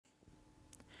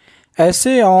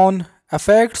Essay on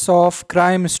Effects of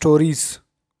Crime Stories.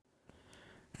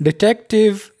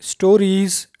 Detective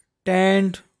stories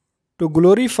tend to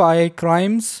glorify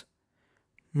crimes,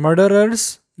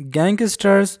 murderers,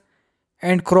 gangsters,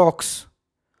 and crooks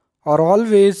are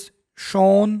always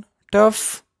shown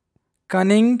tough,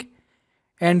 cunning,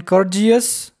 and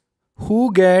courageous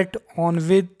who get on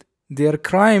with their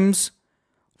crimes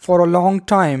for a long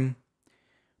time.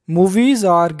 Movies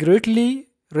are greatly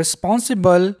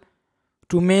responsible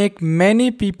to make many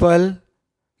people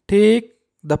take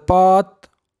the path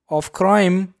of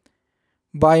crime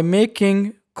by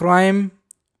making crime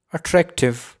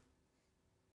attractive.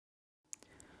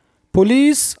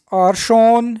 Police are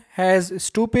shown as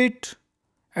stupid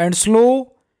and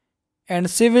slow, and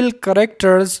civil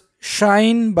characters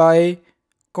shine by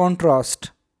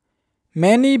contrast.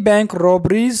 Many bank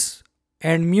robberies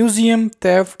and museum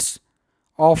thefts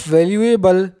of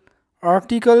valuable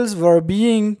articles were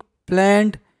being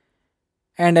planned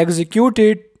and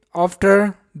executed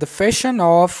after the fashion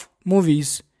of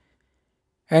movies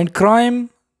and crime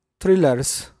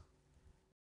thrillers.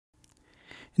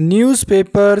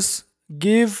 Newspapers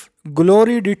give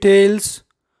glory details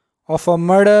of a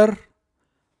murder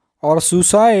or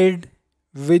suicide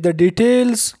with the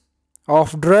details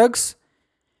of drugs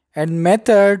and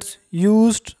methods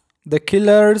used the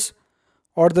killers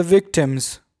or the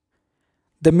victims.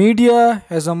 The media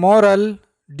has a moral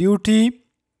duty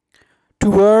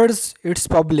towards its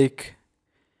public,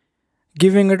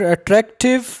 giving it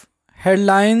attractive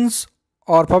headlines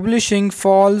or publishing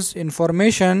false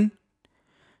information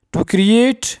to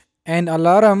create an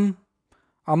alarm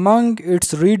among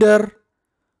its reader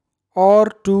or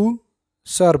to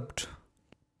served.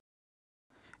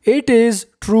 It is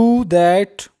true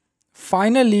that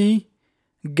finally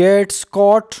gets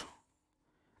caught,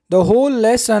 the whole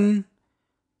lesson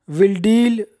will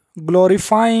deal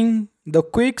glorifying the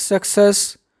quick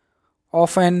success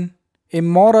of an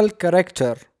immoral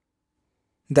character.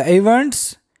 The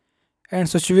events and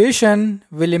situation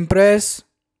will impress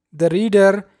the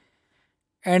reader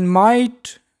and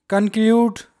might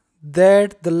conclude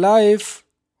that the life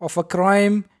of a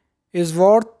crime is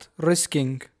worth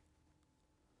risking.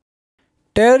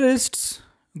 Terrorists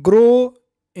grow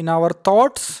in our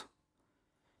thoughts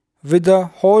with the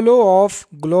hollow of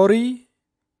glory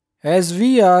as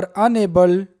we are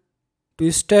unable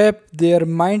to stop their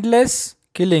mindless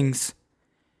killings.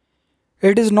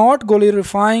 It is not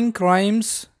glorifying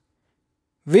crimes.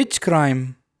 Which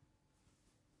crime?